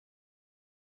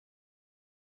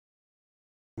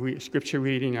Scripture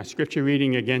reading. Our scripture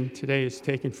reading again today is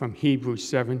taken from Hebrews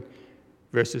 7,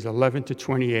 verses 11 to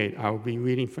 28. I'll be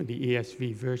reading from the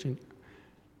ESV version.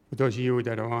 For those of you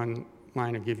that are online,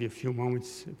 I'll give you a few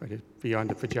moments, but it'll be on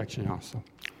the projection also.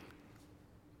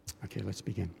 Okay, let's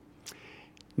begin.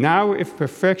 Now, if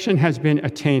perfection has been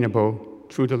attainable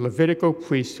through the Levitical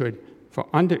priesthood, for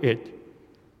under it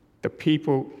the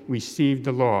people received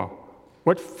the law,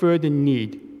 what further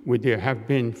need would there have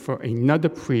been for another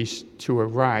priest to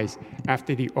arise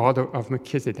after the order of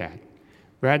Melchizedek,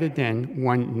 rather than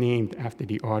one named after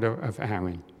the order of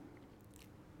Aaron?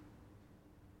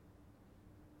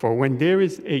 For when there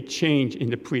is a change in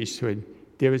the priesthood,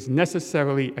 there is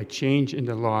necessarily a change in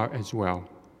the law as well.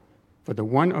 For the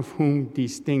one of whom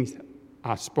these things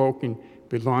are spoken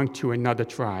belonged to another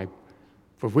tribe,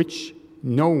 for which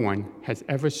no one has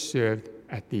ever served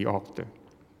at the altar.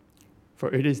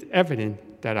 For it is evident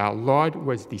that our Lord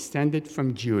was descended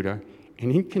from Judah,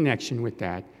 and in connection with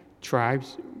that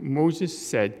tribes, Moses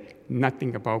said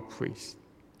nothing about priests.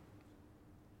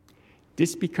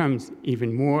 This becomes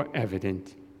even more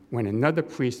evident when another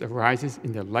priest arises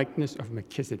in the likeness of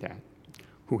Melchizedek,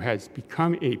 who has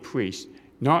become a priest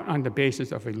not on the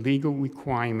basis of a legal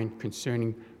requirement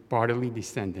concerning bodily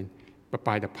descendant, but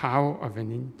by the power of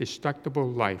an indestructible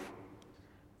life.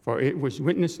 For it was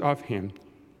witnessed of him,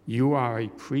 "You are a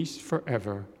priest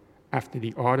forever, after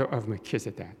the order of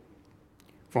Melchizedek."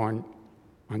 For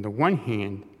on the one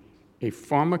hand, a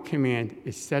former command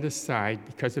is set aside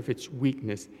because of its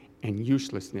weakness and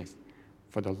uselessness,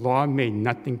 for the law made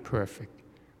nothing perfect.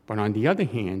 But on the other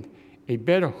hand, a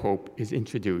better hope is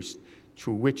introduced,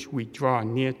 through which we draw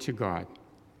near to God.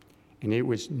 And it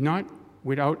was not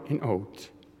without an oath,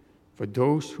 for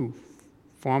those who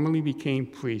formerly became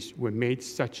priests were made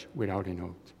such without an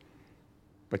oath.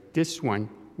 But this one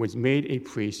was made a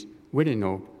priest with an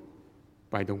oath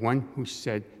by the one who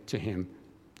said to him,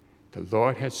 "The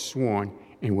Lord has sworn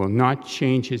and will not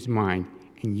change his mind,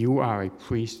 and you are a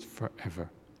priest forever."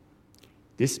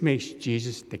 This makes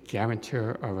Jesus the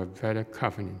guarantor of a better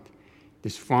covenant.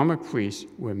 These former priests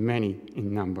were many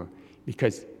in number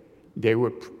because they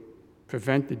were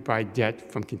prevented by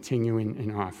death from continuing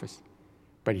in office.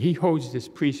 But he holds this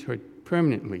priesthood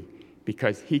permanently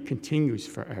because he continues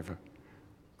forever.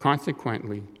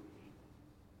 Consequently,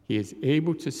 he is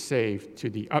able to save to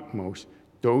the utmost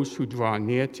those who draw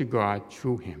near to God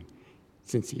through him,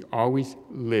 since he always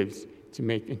lives to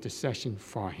make intercession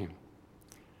for him.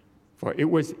 For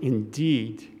it was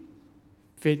indeed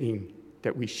fitting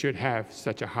that we should have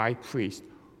such a high priest,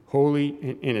 holy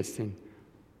and innocent,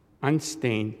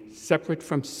 unstained, separate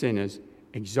from sinners,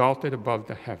 exalted above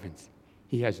the heavens.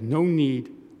 He has no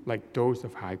need, like those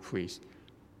of high priests,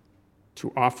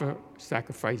 to offer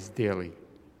sacrifice daily,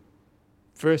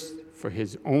 first for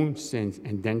his own sins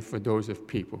and then for those of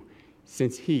people,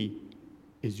 since he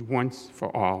is once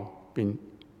for all been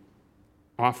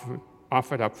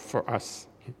offered up for us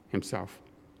himself.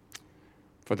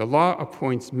 For the law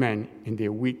appoints men in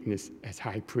their weakness as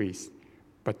high priests,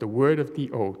 but the word of the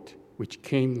oath, which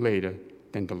came later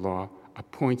than the law,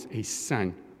 appoints a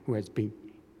son who has been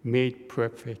made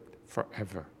perfect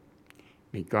forever.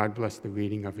 May God bless the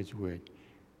reading of his word.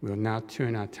 We'll now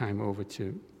turn our time over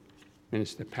to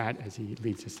Minister Pat as he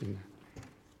leads us in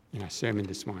our sermon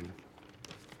this morning.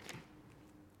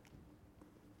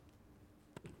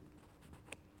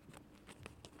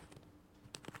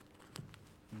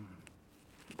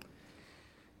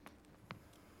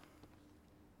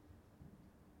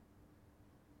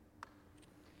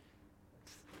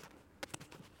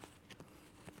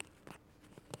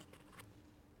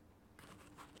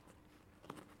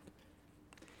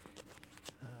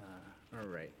 All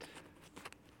right.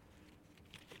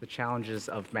 The challenges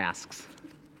of masks.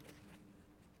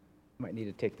 Might need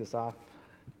to take this off.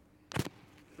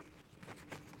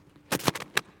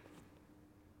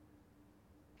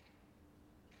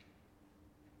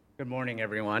 Good morning,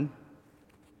 everyone.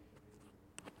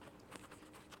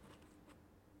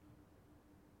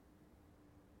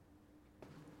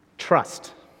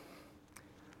 Trust.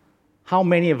 How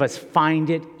many of us find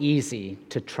it easy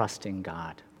to trust in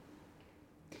God?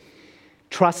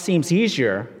 Trust seems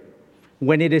easier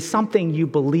when it is something you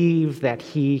believe that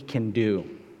he can do.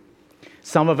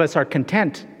 Some of us are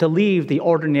content to leave the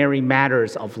ordinary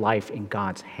matters of life in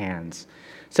God's hands,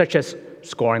 such as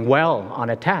scoring well on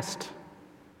a test,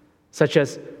 such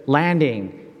as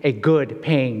landing a good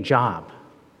paying job,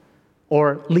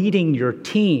 or leading your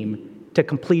team to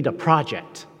complete a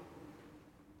project.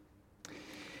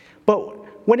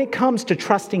 But when it comes to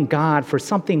trusting God for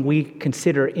something we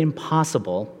consider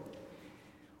impossible,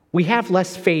 we have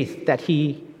less faith that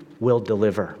he will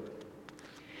deliver.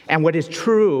 And what is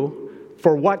true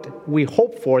for what we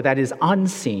hope for that is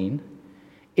unseen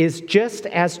is just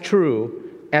as true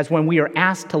as when we are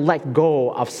asked to let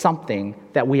go of something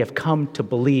that we have come to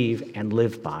believe and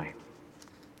live by.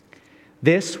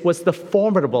 This was the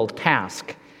formidable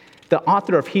task the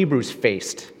author of Hebrews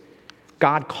faced.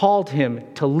 God called him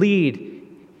to lead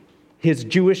his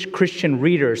Jewish Christian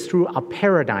readers through a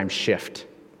paradigm shift.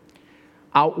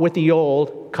 Out with the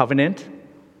old covenant,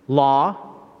 law,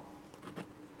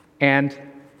 and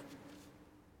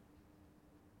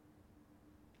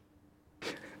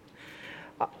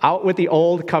out with the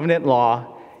old covenant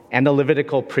law and the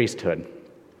Levitical priesthood,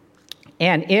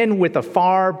 and in with a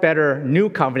far better new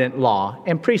covenant law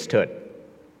and priesthood.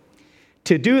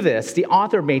 To do this, the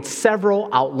author made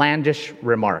several outlandish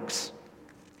remarks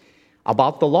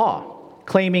about the law,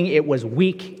 claiming it was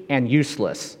weak and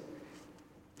useless,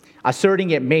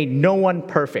 asserting it made no one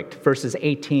perfect, verses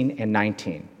 18 and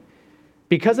 19.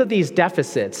 Because of these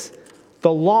deficits,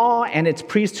 the law and its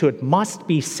priesthood must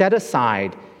be set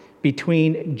aside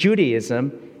between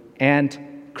Judaism and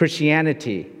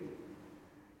Christianity.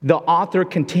 The author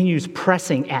continues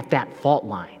pressing at that fault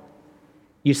line.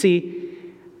 You see,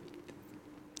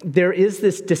 there is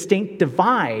this distinct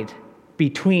divide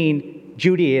between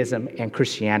Judaism and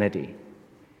Christianity.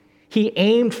 He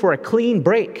aimed for a clean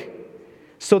break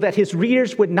so that his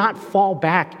readers would not fall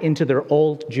back into their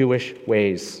old Jewish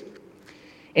ways.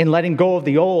 In letting go of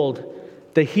the old,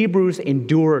 the Hebrews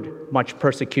endured much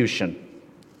persecution.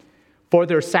 For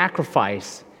their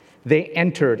sacrifice, they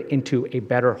entered into a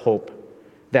better hope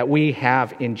that we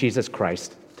have in Jesus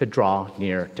Christ to draw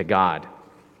near to God.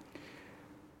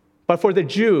 But for the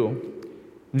Jew,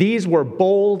 these were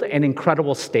bold and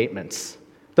incredible statements.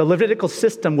 The Levitical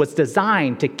system was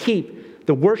designed to keep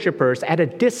the worshipers at a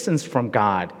distance from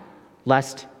God,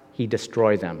 lest he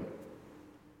destroy them.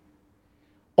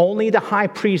 Only the high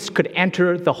priest could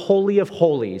enter the Holy of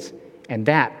Holies, and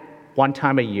that one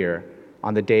time a year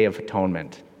on the Day of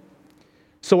Atonement.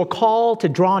 So a call to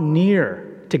draw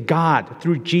near to God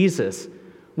through Jesus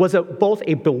was both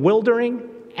a bewildering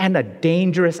and a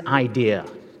dangerous idea.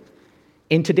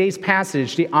 In today's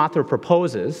passage, the author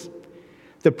proposes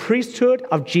the priesthood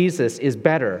of Jesus is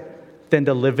better than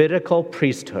the Levitical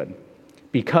priesthood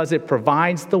because it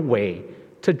provides the way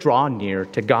to draw near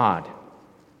to God.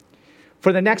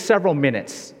 For the next several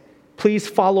minutes, please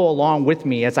follow along with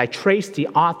me as I trace the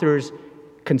author's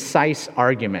concise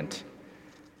argument.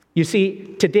 You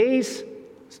see, today's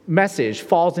message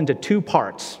falls into two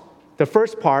parts. The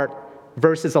first part,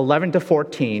 verses 11 to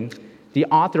 14, the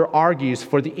author argues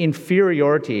for the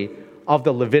inferiority of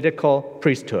the Levitical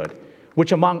priesthood,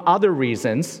 which, among other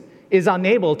reasons, is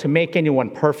unable to make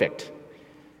anyone perfect.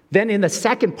 Then in the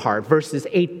second part, verses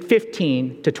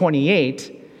 15 to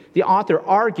 28, the author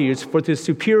argues for the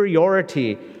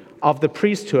superiority of the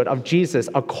priesthood of Jesus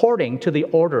according to the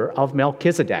order of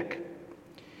Melchizedek.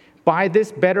 By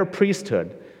this better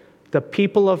priesthood, the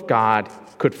people of God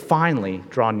could finally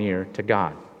draw near to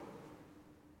God.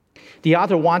 The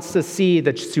author wants to see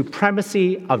the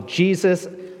supremacy of Jesus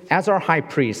as our high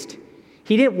priest.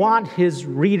 He didn't want his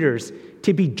readers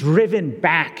to be driven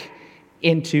back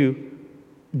into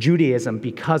Judaism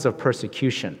because of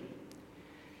persecution.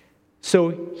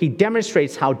 So he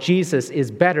demonstrates how Jesus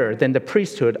is better than the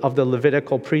priesthood of the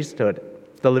Levitical priesthood,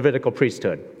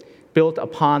 built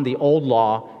upon the old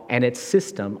law and its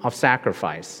system of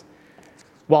sacrifice.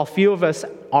 While few of us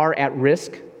are at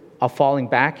risk of falling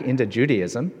back into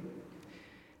Judaism,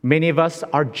 many of us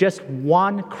are just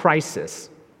one crisis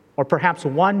or perhaps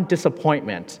one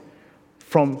disappointment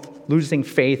from losing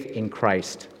faith in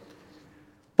Christ.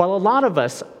 While a lot of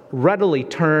us readily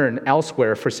turn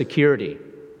elsewhere for security,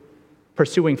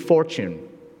 pursuing fortune,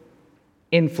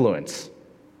 influence,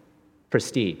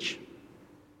 prestige.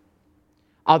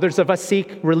 Others of us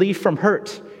seek relief from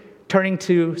hurt, turning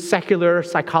to secular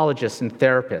psychologists and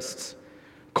therapists,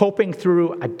 coping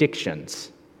through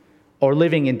addictions, or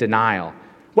living in denial.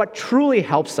 What truly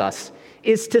helps us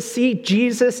is to see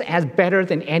Jesus as better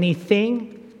than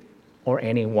anything or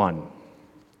anyone.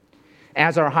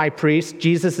 As our high priest,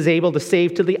 Jesus is able to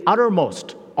save to the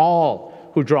uttermost all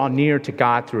who draw near to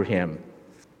God through him.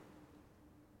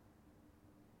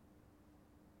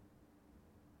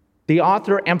 The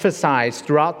author emphasized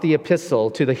throughout the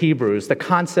epistle to the Hebrews the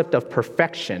concept of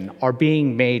perfection or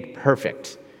being made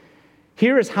perfect.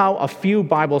 Here is how a few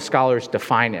Bible scholars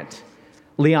define it.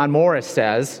 Leon Morris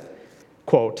says,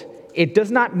 quote, "It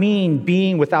does not mean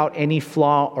being without any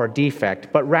flaw or defect,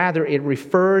 but rather it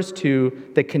refers to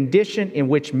the condition in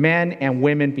which men and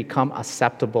women become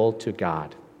acceptable to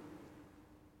God."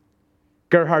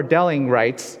 Gerhard Delling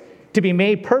writes, To be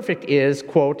made perfect is,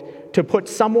 quote, to put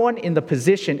someone in the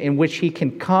position in which he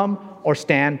can come or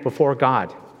stand before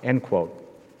God, end quote.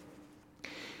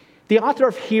 The author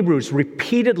of Hebrews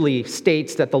repeatedly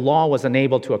states that the law was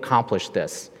unable to accomplish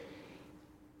this.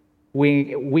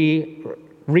 We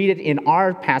read it in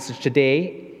our passage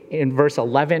today in verse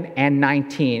 11 and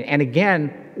 19, and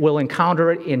again, we'll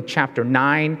encounter it in chapter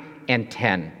 9 and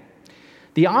 10.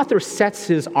 The author sets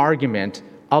his argument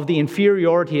of the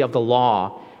inferiority of the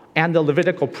law and the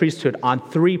Levitical priesthood on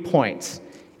 3 points,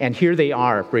 and here they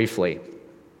are briefly.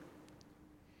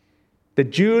 The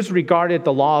Jews regarded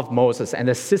the law of Moses and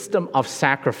the system of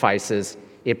sacrifices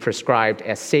it prescribed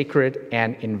as sacred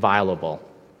and inviolable.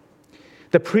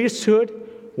 The priesthood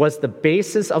was the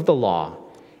basis of the law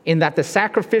in that the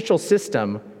sacrificial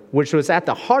system, which was at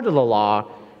the heart of the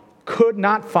law, could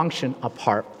not function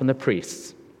apart from the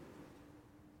priests.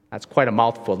 That's quite a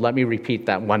mouthful. Let me repeat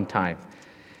that one time.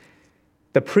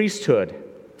 The priesthood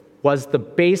was the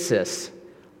basis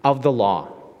of the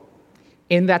law,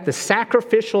 in that the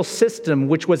sacrificial system,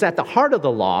 which was at the heart of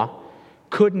the law,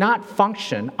 could not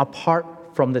function apart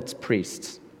from its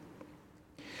priests.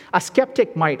 A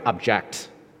skeptic might object,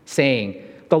 saying,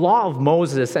 the law of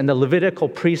Moses and the Levitical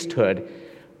priesthood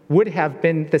would have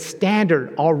been the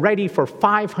standard already for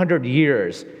 500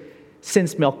 years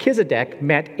since Melchizedek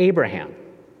met Abraham.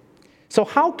 So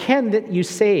how can you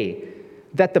say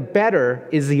that the better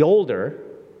is the older,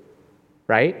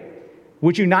 right?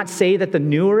 Would you not say that the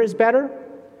newer is better?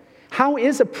 How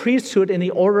is a priesthood in the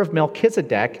order of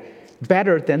Melchizedek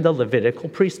better than the Levitical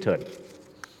priesthood?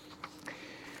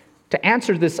 To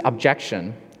answer this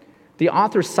objection, the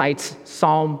author cites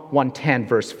Psalm 110,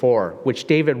 verse 4, which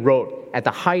David wrote at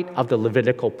the height of the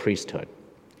Levitical priesthood.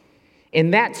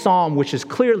 In that psalm, which is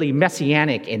clearly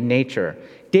messianic in nature,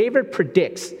 David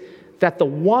predicts that the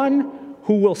one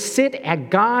who will sit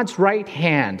at God's right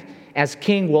hand as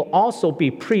king will also be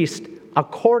priest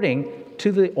according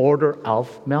to the order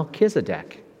of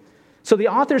Melchizedek. So the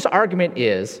author's argument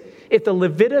is, if the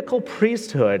Levitical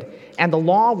priesthood and the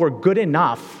law were good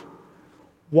enough,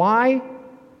 why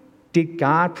did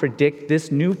God predict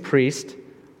this new priest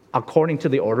according to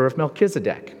the order of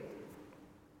Melchizedek?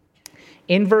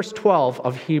 In verse 12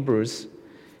 of Hebrews,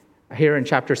 here in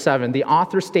chapter 7, the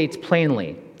author states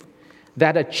plainly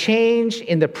that a change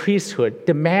in the priesthood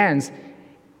demands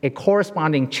a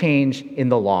corresponding change in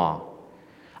the law.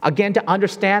 Again, to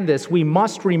understand this, we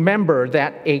must remember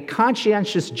that a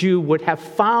conscientious Jew would have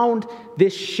found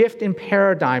this shift in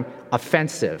paradigm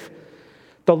offensive.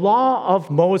 The law of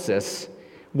Moses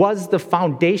was the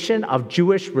foundation of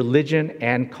Jewish religion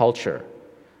and culture.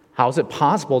 How is it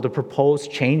possible to propose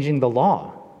changing the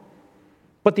law?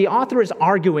 But the author is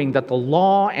arguing that the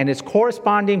law and its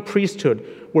corresponding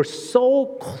priesthood were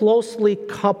so closely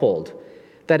coupled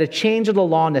that a change of the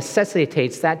law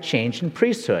necessitates that change in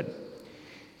priesthood.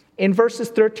 In verses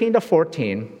 13 to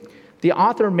 14, the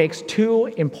author makes 2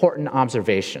 important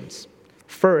observations.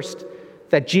 First,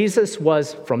 that Jesus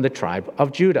was from the tribe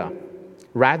of Judah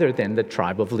rather than the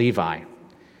tribe of Levi.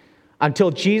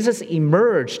 Until Jesus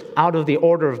emerged out of the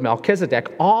order of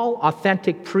Melchizedek, all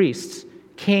authentic priests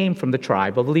came from the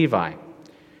tribe of Levi.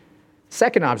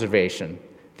 Second observation,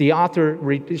 the author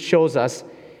shows us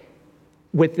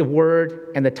with the word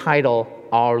and the title,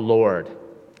 our Lord.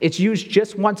 It's used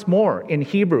just once more in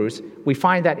Hebrews. We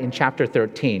find that in chapter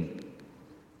 13.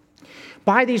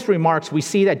 By these remarks, we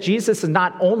see that Jesus is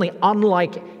not only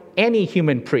unlike any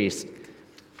human priest,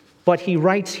 but he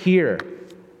writes here,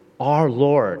 our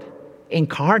Lord,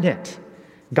 incarnate,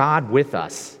 God with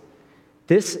us.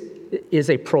 This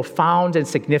is a profound and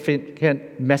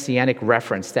significant messianic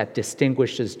reference that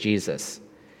distinguishes Jesus.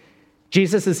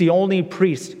 Jesus is the only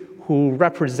priest who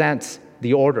represents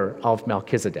the order of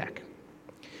Melchizedek.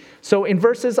 So in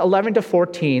verses 11 to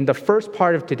 14, the first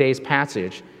part of today's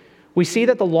passage, we see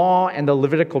that the law and the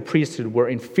Levitical priesthood were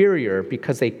inferior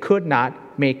because they could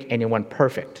not make anyone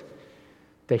perfect.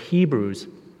 The Hebrews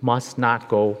must not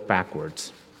go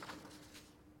backwards.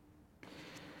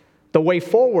 The way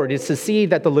forward is to see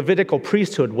that the Levitical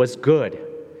priesthood was good.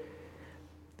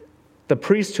 The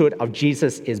priesthood of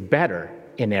Jesus is better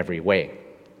in every way.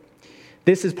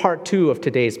 This is part 2 of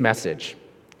today's message.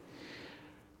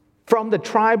 From the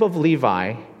tribe of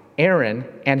Levi, Aaron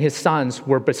and his sons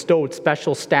were bestowed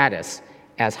special status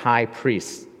as high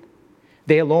priests.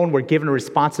 They alone were given a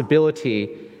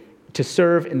responsibility to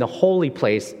serve in the holy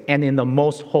place and in the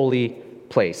most holy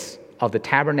place of the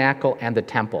tabernacle and the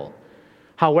temple.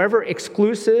 However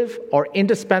exclusive or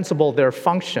indispensable their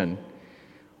function,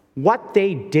 what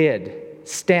they did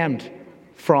stemmed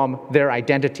from their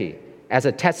identity, as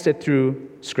attested through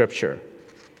Scripture.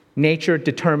 Nature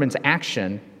determines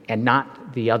action, and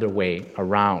not the other way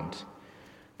around.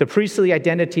 The priestly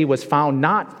identity was found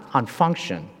not on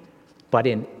function, but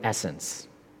in essence.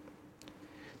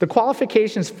 The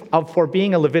qualifications for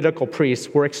being a Levitical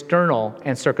priest were external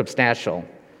and circumstantial.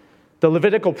 The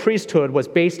Levitical priesthood was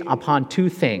based upon two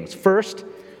things. First,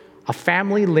 a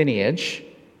family lineage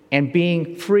and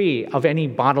being free of any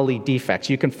bodily defects.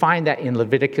 You can find that in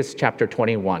Leviticus chapter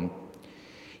 21.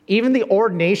 Even the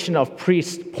ordination of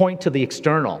priests point to the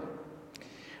external,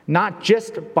 not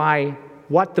just by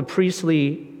what the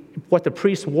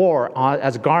priests wore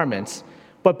as garments,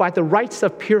 but by the rites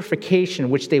of purification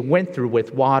which they went through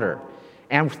with water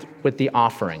and with the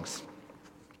offerings.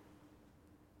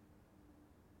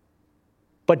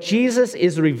 But Jesus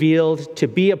is revealed to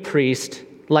be a priest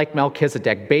like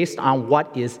Melchizedek based on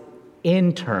what is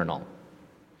internal.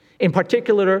 In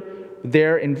particular,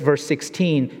 there in verse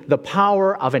 16, the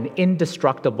power of an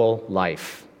indestructible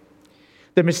life.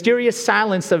 The mysterious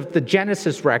silence of the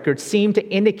Genesis record seemed to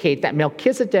indicate that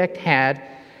Melchizedek had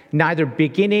neither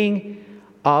beginning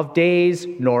of days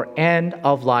nor end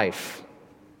of life.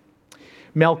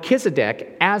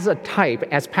 Melchizedek, as a type,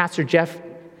 as Pastor Jeff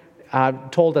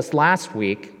told us last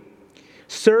week,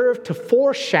 served to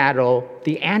foreshadow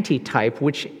the antitype,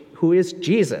 who is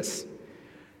Jesus,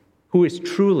 who is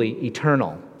truly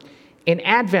eternal. In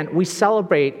Advent, we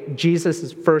celebrate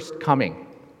Jesus' first coming,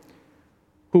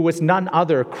 who was none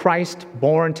other, Christ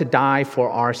born to die for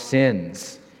our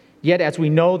sins. Yet, as we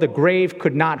know, the grave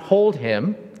could not hold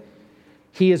him.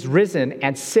 He is risen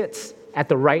and sits at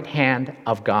the right hand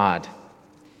of God.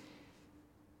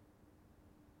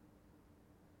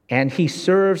 And he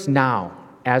serves now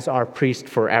as our priest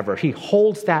forever. He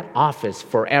holds that office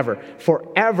forever.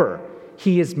 Forever,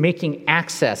 he is making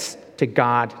access to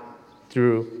God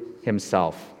through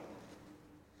himself.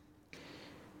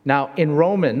 Now, in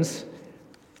Romans,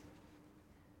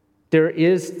 there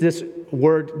is this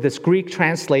word, this Greek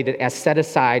translated as set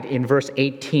aside in verse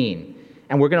 18.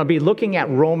 And we're going to be looking at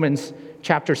Romans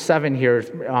chapter 7 here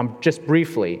just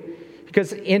briefly.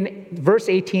 Because in verse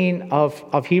 18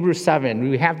 of Hebrews 7,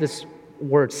 we have this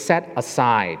word set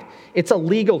aside. It's a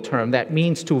legal term that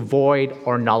means to void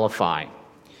or nullify.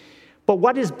 But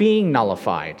what is being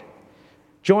nullified?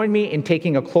 Join me in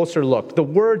taking a closer look. The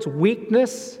words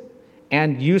weakness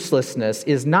and uselessness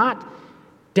is not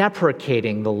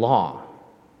deprecating the law,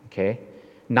 okay?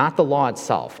 Not the law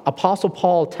itself. Apostle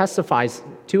Paul testifies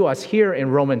to us here in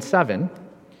Romans 7,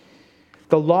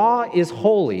 the law is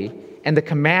holy and the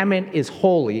commandment is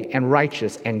holy and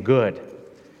righteous and good.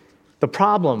 The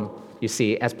problem, you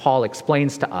see, as Paul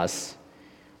explains to us,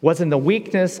 was in the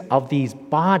weakness of these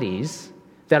bodies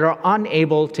that are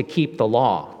unable to keep the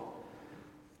law.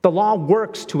 The law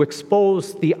works to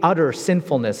expose the utter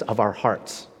sinfulness of our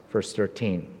hearts, verse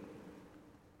 13.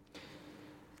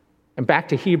 And back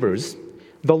to Hebrews,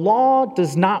 the law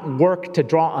does not work to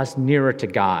draw us nearer to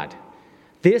God.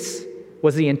 This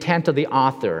was the intent of the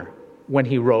author when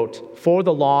he wrote, "For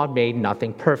the law made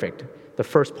nothing perfect," the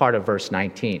first part of verse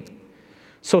 19.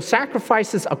 So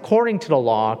sacrifices according to the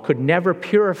law could never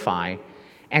purify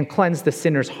and cleanse the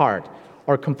sinner's heart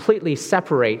or completely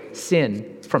separate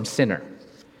sin from sinner.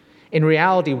 In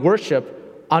reality,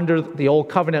 worship under the Old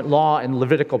Covenant law and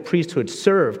Levitical priesthood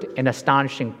served an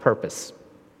astonishing purpose.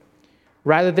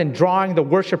 Rather than drawing the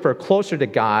worshiper closer to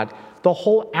God, the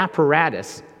whole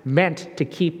apparatus meant to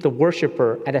keep the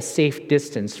worshiper at a safe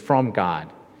distance from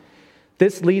God.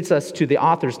 This leads us to the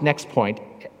author's next point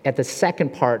at the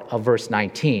second part of verse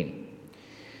 19.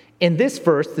 In this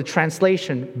verse, the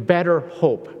translation "better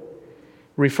hope"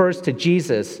 refers to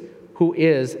Jesus, who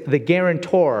is the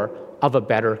guarantor of a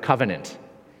better covenant.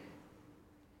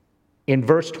 In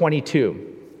verse 22,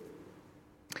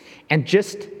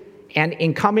 and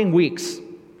in coming weeks,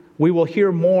 we will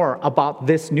hear more about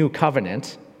this new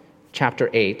covenant, chapter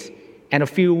 8, and a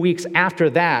few weeks after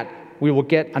that, we will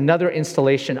get another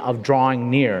installation of drawing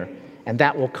near, and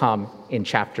that will come in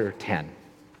chapter 10.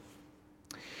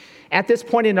 At this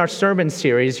point in our sermon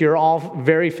series, you're all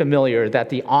very familiar that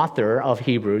the author of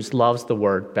Hebrews loves the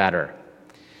word better.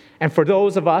 And for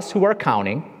those of us who are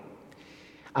counting,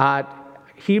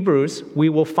 Hebrews, we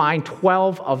will find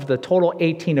 12 of the total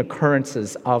 18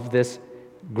 occurrences of this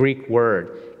Greek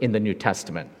word in the New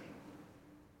Testament.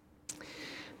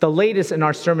 The latest in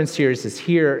our sermon series is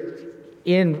here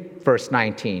in verse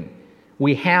 19.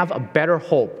 We have a better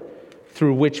hope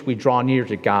through which we draw near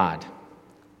to God.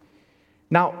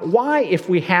 Now, why, if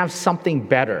we have something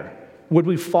better, would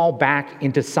we fall back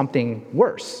into something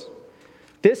worse?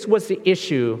 This was the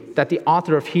issue that the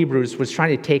author of Hebrews was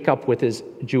trying to take up with his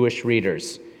Jewish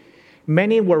readers.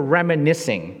 Many were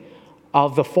reminiscing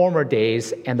of the former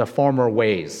days and the former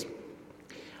ways.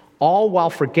 all while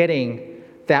forgetting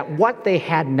that what they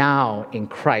had now in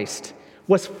Christ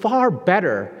was far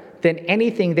better than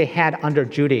anything they had under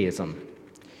Judaism.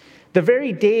 The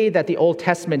very day that the Old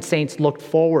Testament saints looked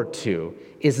forward to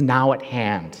is now at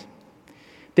hand.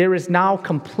 There is now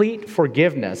complete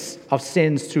forgiveness of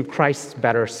sins through Christ's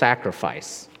better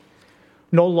sacrifice.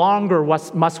 No longer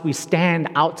must we stand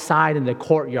outside in the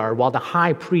courtyard while the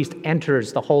high priest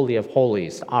enters the Holy of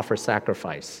Holies to offer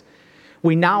sacrifice.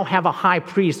 We now have a high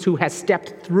priest who has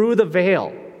stepped through the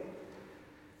veil,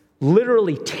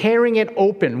 literally tearing it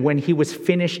open when he was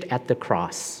finished at the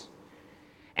cross.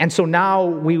 And so now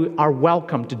we are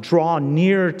welcome to draw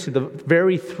near to the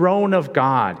very throne of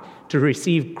God to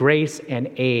receive grace and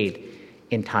aid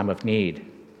in time of need.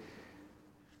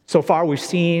 So far, we've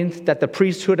seen that the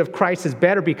priesthood of Christ is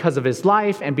better because of his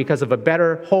life and because of a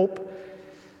better hope.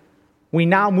 We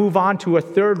now move on to a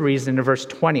third reason in verse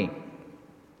 20.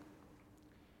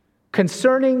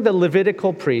 Concerning the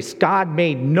Levitical priests, God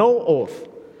made no oath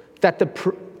that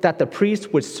the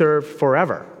priest would serve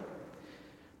forever.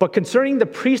 But concerning the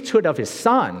priesthood of his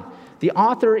son, the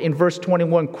author in verse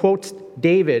 21 quotes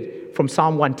David from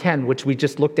Psalm 110, which we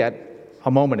just looked at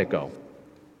a moment ago.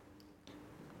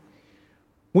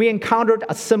 We encountered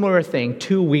a similar thing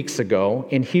 2 weeks ago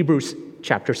in Hebrews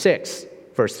chapter 6,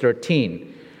 verse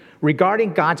 13,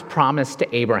 regarding God's promise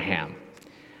to Abraham.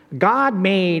 God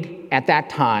made at that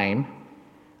time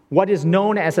what is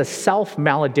known as a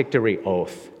self-maledictory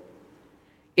oath.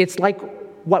 It's like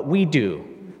what we do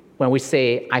when we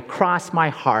say, I cross my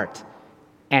heart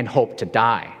and hope to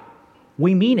die.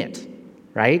 We mean it,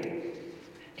 right?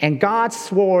 And God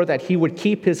swore that he would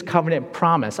keep his covenant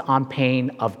promise on pain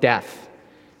of death,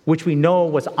 which we know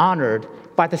was honored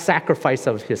by the sacrifice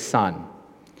of his son.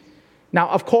 Now,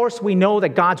 of course, we know that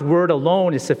God's word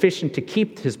alone is sufficient to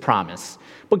keep his promise,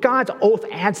 but God's oath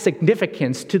adds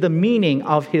significance to the meaning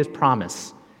of his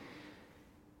promise.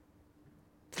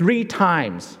 3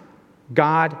 times,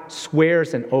 God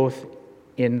swears an oath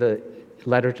in the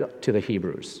letter to the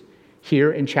Hebrews.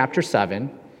 Here in chapter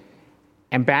 7,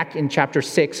 and back in chapter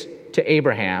 6 to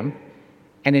Abraham,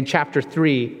 and in chapter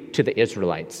 3 to the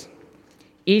Israelites.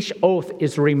 Each oath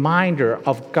is a reminder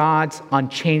of God's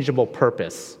unchangeable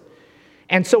purpose.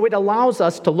 And so it allows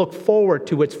us to look forward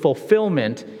to its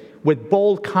fulfillment with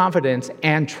bold confidence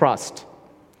and trust.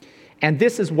 And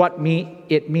this is what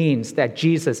it means that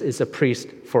Jesus is a priest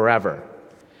forever.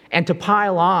 And to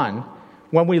pile on,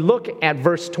 when we look at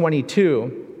verse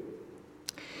 22,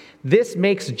 this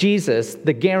makes Jesus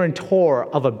the guarantor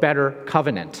of a better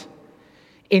covenant.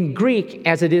 In Greek,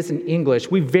 as it is in English,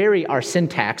 we vary our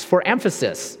syntax for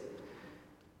emphasis.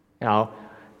 You know,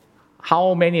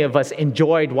 how many of us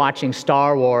enjoyed watching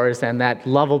Star Wars and that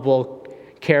lovable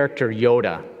character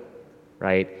Yoda,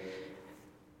 right?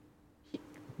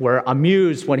 We're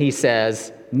amused when he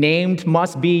says, named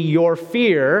must be your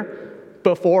fear,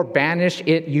 before banish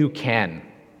it you can.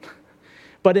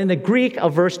 But in the Greek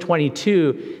of verse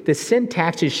 22, the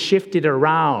syntax is shifted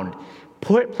around,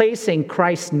 placing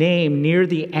Christ's name near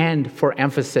the end for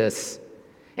emphasis.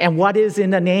 And what is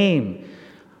in the name?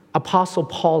 Apostle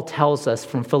Paul tells us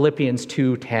from Philippians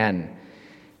 2:10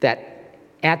 that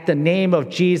at the name of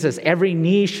Jesus, every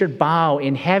knee should bow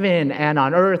in heaven and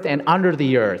on earth and under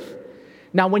the earth.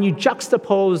 Now, when you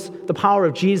juxtapose the power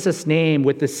of Jesus' name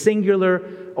with the singular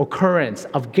occurrence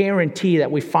of guarantee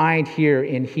that we find here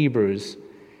in Hebrews,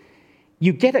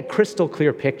 you get a crystal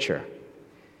clear picture.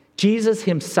 Jesus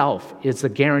himself is the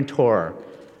guarantor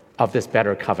of this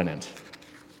better covenant.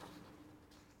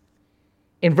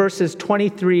 In verses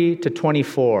 23 to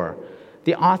 24,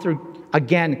 the author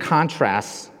again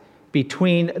contrasts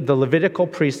between the Levitical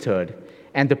priesthood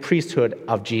and the priesthood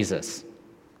of Jesus.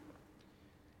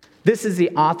 This is the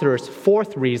author's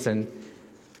fourth reason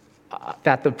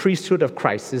that the priesthood of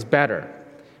Christ is better.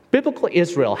 Biblical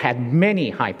Israel had many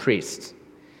high priests.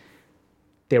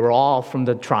 They were all from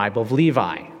the tribe of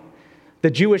Levi. The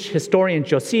Jewish historian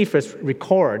Josephus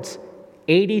records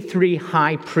 83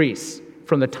 high priests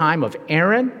from the time of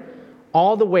Aaron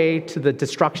all the way to the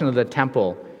destruction of the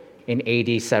temple in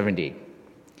AD 70.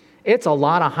 It's a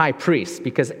lot of high priests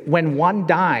because when one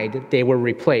died, they were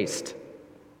replaced.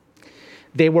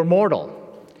 They were mortal,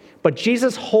 but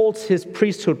Jesus holds his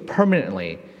priesthood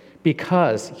permanently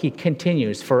because he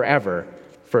continues forever,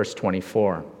 verse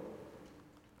 24.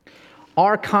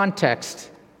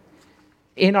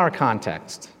 In our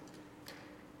context,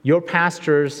 your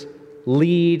pastors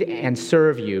lead and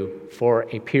serve you for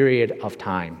a period of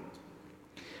time.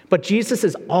 But Jesus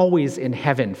is always in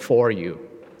heaven for you.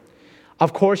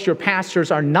 Of course, your pastors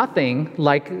are nothing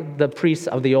like the priests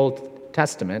of the Old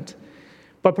Testament,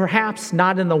 but perhaps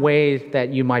not in the way that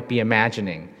you might be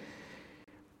imagining.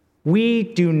 We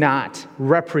do not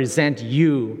represent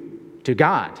you to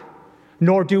God,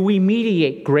 nor do we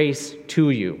mediate grace to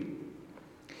you.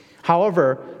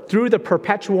 However, through the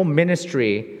perpetual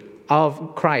ministry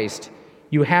of Christ,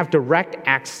 you have direct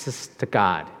access to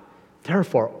God.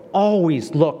 Therefore,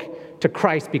 always look to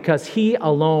Christ because he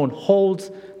alone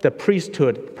holds the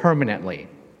priesthood permanently.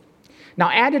 Now,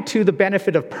 added to the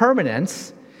benefit of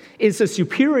permanence is the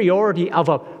superiority of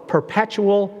a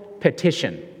perpetual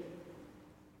petition.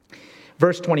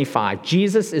 Verse 25,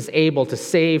 Jesus is able to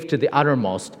save to the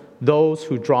uttermost those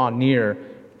who draw near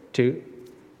to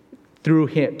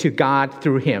God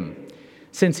through him,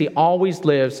 since he always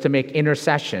lives to make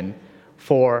intercession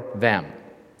for them.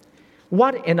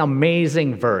 What an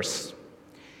amazing verse.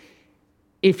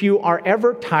 If you are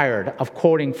ever tired of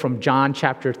quoting from John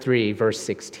chapter 3, verse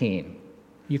 16,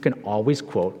 you can always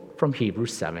quote from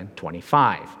Hebrews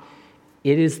 7:25.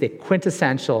 It is the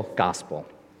quintessential gospel.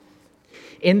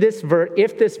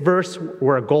 If this verse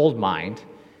were a gold mine,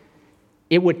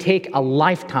 it would take a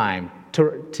lifetime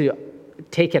to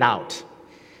take it out.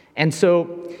 And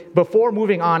so before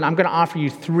moving on, I'm going to offer you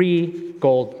 3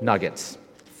 gold nuggets.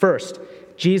 First,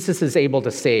 Jesus is able to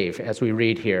save, as we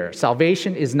read here.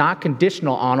 Salvation is not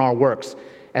conditional on our works,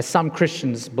 as some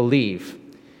Christians believe.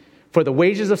 For the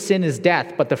wages of sin is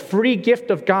death, but the free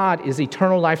gift of God is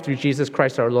eternal life through Jesus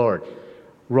Christ our Lord.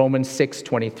 Romans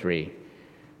 6:23.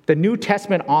 The New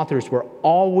Testament authors were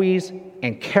always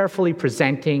and carefully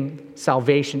presenting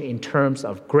salvation in terms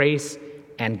of grace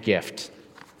and gift.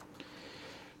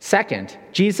 Second,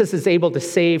 Jesus is able to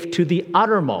save to the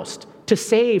uttermost, to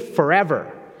save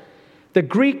forever. The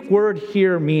Greek word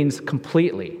here means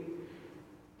completely.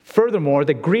 Furthermore,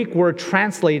 the Greek word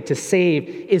translated to save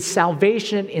is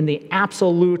salvation in the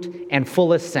absolute and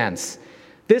fullest sense.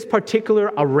 This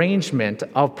particular arrangement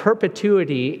of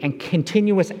perpetuity and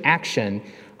continuous action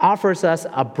offers us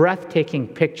a breathtaking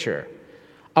picture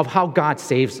of how God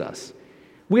saves us.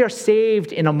 We are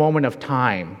saved in a moment of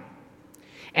time,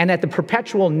 and that the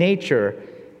perpetual nature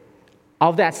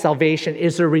of that salvation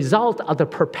is a result of the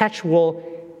perpetual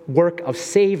work of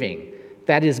saving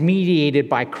that is mediated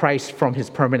by Christ from his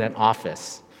permanent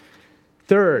office.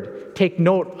 Third, take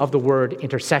note of the word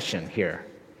intercession here.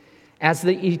 As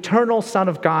the eternal Son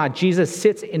of God, Jesus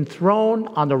sits enthroned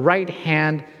on the right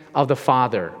hand of the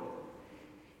Father.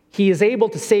 He is able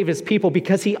to save his people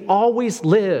because he always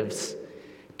lives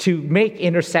to make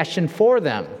intercession for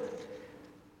them.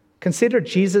 Consider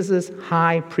Jesus'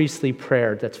 high priestly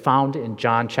prayer that's found in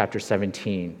John chapter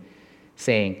 17,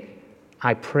 saying,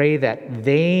 I pray that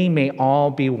they may all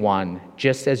be one,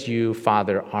 just as you,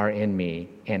 Father, are in me,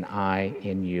 and I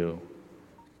in you.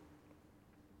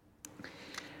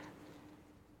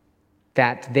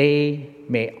 That they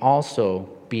may also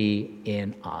be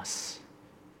in us.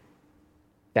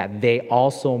 That they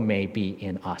also may be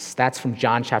in us. That's from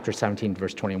John chapter 17,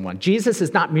 verse 21. Jesus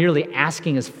is not merely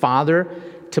asking his Father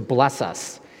to bless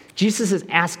us. Jesus is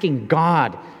asking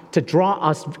God to draw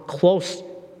us close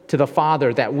to the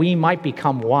Father that we might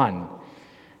become one.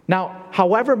 Now,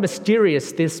 however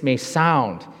mysterious this may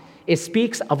sound, it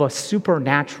speaks of a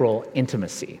supernatural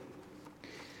intimacy.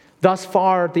 Thus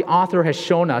far, the author has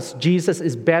shown us Jesus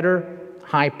is better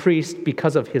high priest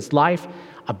because of his life,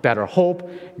 a better hope,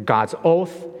 God's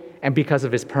oath, and because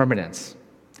of his permanence,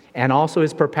 and also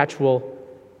his perpetual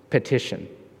petition.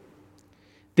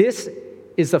 This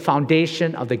is the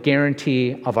foundation of the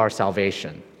guarantee of our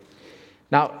salvation.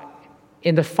 Now,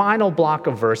 in the final block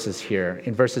of verses here,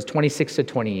 in verses 26 to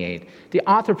 28, the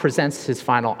author presents his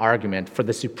final argument for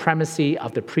the supremacy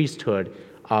of the priesthood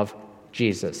of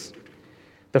Jesus.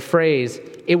 The phrase,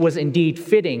 "it was indeed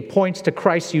fitting," points to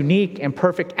Christ's unique and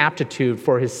perfect aptitude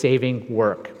for his saving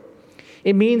work.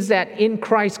 It means that in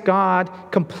Christ, God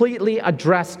completely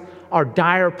addressed our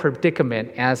dire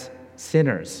predicament as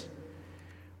sinners.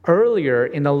 Earlier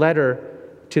in the letter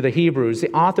to the Hebrews,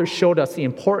 the author showed us the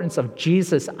importance of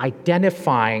Jesus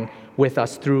identifying with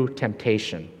us through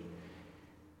temptation.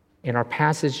 In our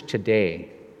passage today,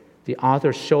 the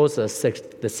author shows us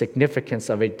the significance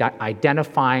of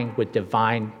identifying with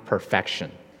divine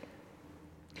perfection.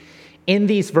 In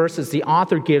these verses, the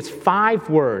author gives 5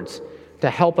 words to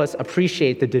help us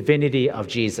appreciate the divinity of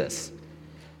Jesus.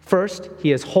 First,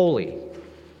 he is holy,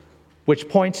 which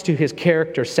points to his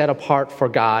character set apart for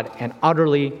God and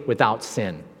utterly without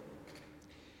sin.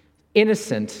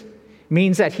 Innocent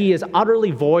means that he is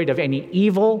utterly void of any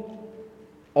evil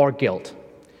or guilt,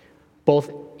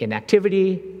 both in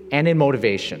activity and in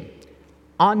motivation.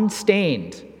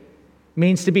 Unstained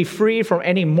means to be free from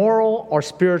any moral or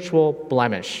spiritual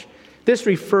blemish. This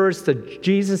refers to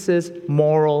Jesus'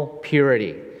 moral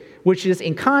purity, which is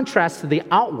in contrast to the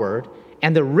outward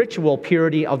and the ritual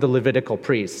purity of the Levitical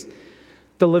priests.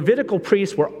 The Levitical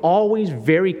priests were always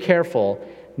very careful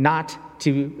not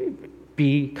to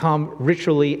become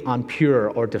ritually impure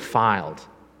or defiled.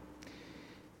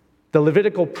 The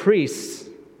Levitical priests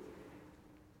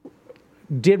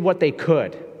did what they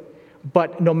could,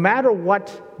 but no matter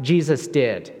what Jesus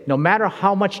did, no matter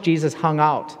how much Jesus hung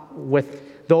out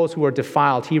with those who were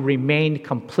defiled, he remained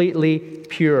completely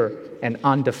pure and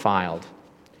undefiled.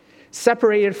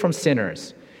 Separated from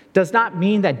sinners does not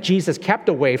mean that Jesus kept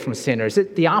away from sinners.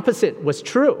 The opposite was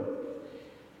true.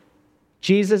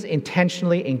 Jesus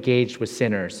intentionally engaged with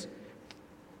sinners.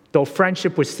 Though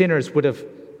friendship with sinners would have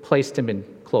placed him in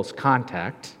close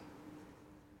contact,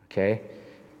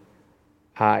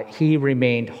 he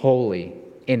remained holy,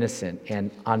 innocent,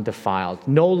 and undefiled.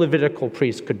 No Levitical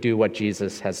priest could do what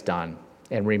Jesus has done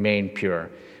and remain pure.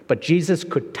 But Jesus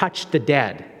could touch the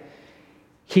dead.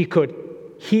 He could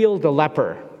heal the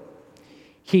leper.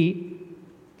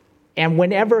 And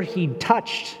whenever he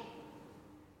touched,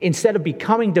 instead of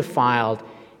becoming defiled,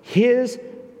 his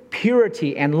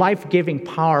purity and life-giving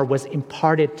power was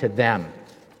imparted to them.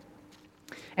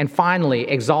 And finally,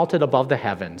 exalted above the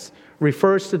heavens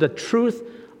refers to the truth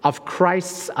of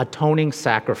Christ's atoning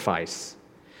sacrifice.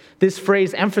 This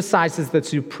phrase emphasizes the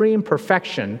supreme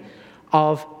perfection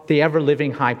of the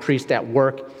ever-living high priest at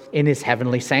work in his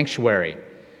heavenly sanctuary.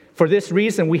 For this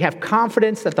reason, we have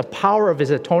confidence that the power of his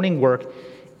atoning work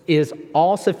is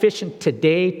all sufficient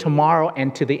today, tomorrow,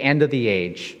 and to the end of the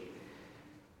age.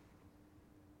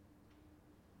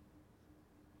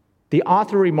 The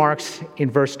author remarks in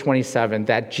verse 27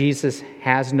 that Jesus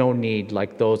has no need,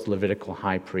 like those Levitical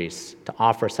high priests, to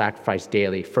offer sacrifice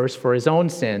daily, first for his own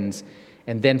sins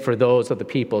and then for those of the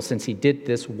people, since he did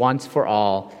this once for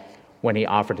all when he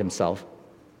offered himself.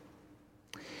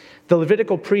 The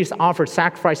Levitical priests offered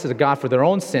sacrifices to God for their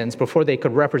own sins before they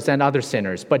could represent other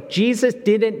sinners. But Jesus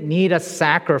didn't need a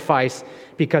sacrifice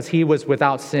because he was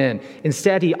without sin.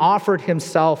 Instead, he offered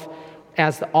himself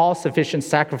as the all-sufficient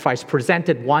sacrifice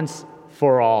presented once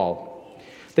for all.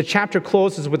 The chapter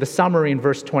closes with a summary in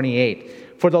verse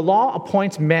 28. For the law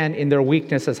appoints men in their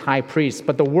weakness as high priests,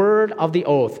 but the word of the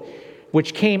oath,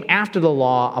 which came after the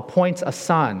law, appoints a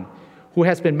son who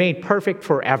has been made perfect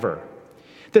forever.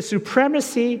 The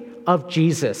supremacy of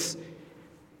Jesus,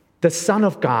 the Son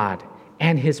of God,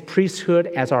 and his priesthood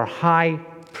as our high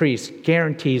priest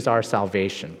guarantees our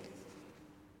salvation.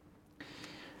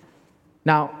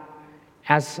 Now,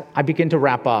 as I begin to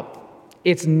wrap up,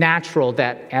 it's natural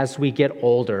that as we get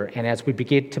older and as we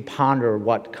begin to ponder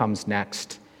what comes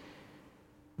next,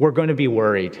 we're going to be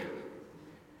worried.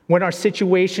 When our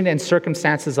situation and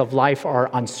circumstances of life are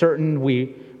uncertain,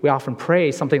 we often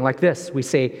pray something like this. We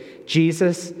say,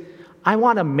 Jesus, I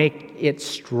want to make it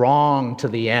strong to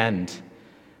the end.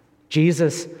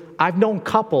 Jesus, I've known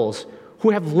couples who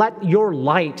have let your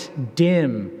light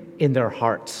dim in their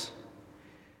hearts.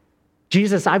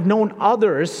 Jesus, I've known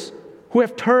others who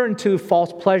have turned to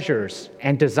false pleasures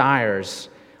and desires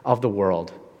of the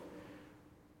world.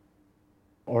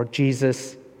 Or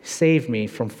Jesus, save me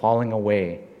from falling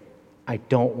away. I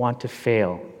don't want to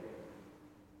fail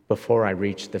before I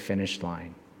reach the finish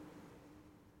line.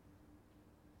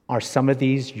 Are some of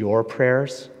these your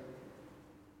prayers?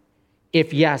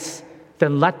 If yes,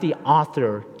 then let the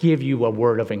author give you a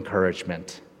word of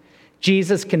encouragement.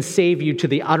 Jesus can save you to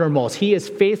the uttermost. He is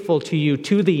faithful to you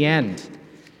to the end.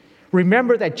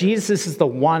 Remember that Jesus is the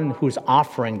one who's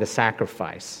offering the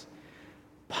sacrifice.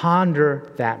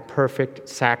 Ponder that perfect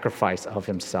sacrifice of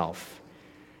himself.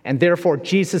 And therefore,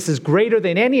 Jesus is greater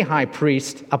than any high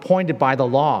priest appointed by the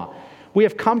law. We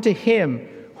have come to him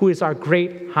who is our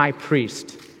great high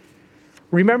priest.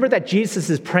 Remember that Jesus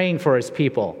is praying for his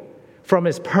people. From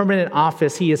his permanent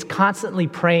office, he is constantly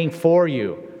praying for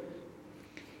you.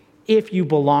 If you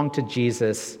belong to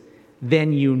Jesus,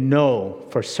 then you know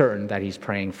for certain that he's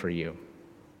praying for you.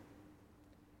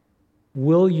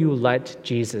 Will you let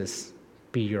Jesus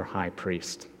be your high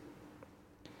priest?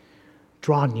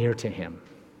 Draw near to him.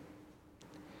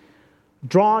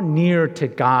 Draw near to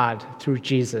God through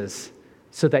Jesus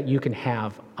so that you can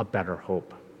have a better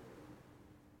hope.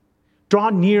 Draw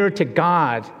near to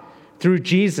God through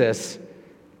Jesus,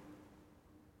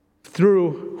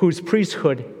 through whose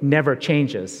priesthood never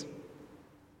changes.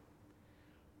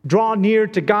 Draw near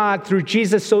to God through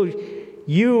Jesus so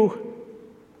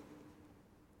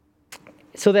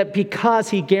that because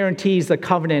he guarantees the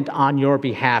covenant on your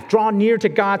behalf. Draw near to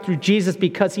God through Jesus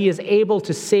because he is able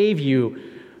to save you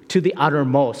to the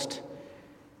uttermost.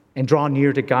 And draw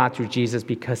near to God through Jesus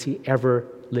because he ever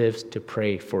lives to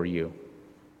pray for you.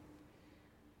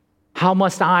 How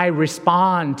must I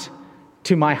respond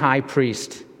to my high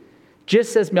priest?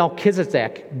 Just as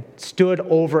Melchizedek stood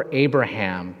over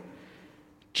Abraham,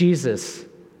 Jesus,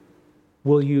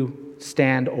 will you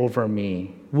stand over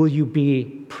me? Will you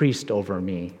be priest over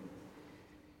me?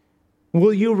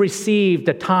 Will you receive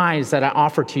the tithes that I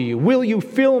offer to you? Will you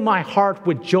fill my heart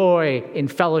with joy in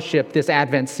fellowship this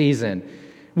Advent season?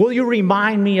 Will you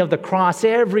remind me of the cross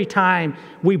every time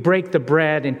we break the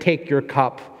bread and take your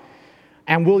cup?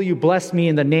 And will you bless me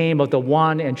in the name of the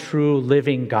one and true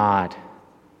living God?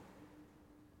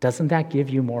 Doesn't that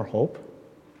give you more hope?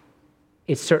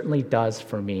 It certainly does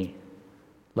for me.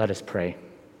 Let us pray.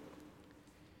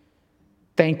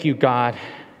 Thank you, God,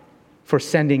 for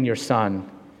sending your Son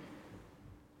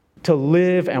to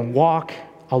live and walk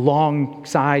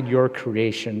alongside your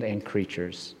creation and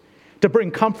creatures, to bring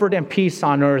comfort and peace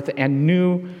on earth and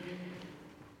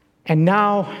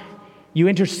now you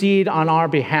intercede on our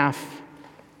behalf.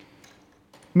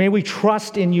 May we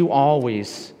trust in you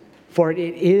always, for it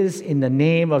is in the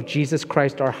name of Jesus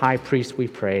Christ, our high priest, we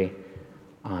pray.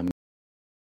 Amen.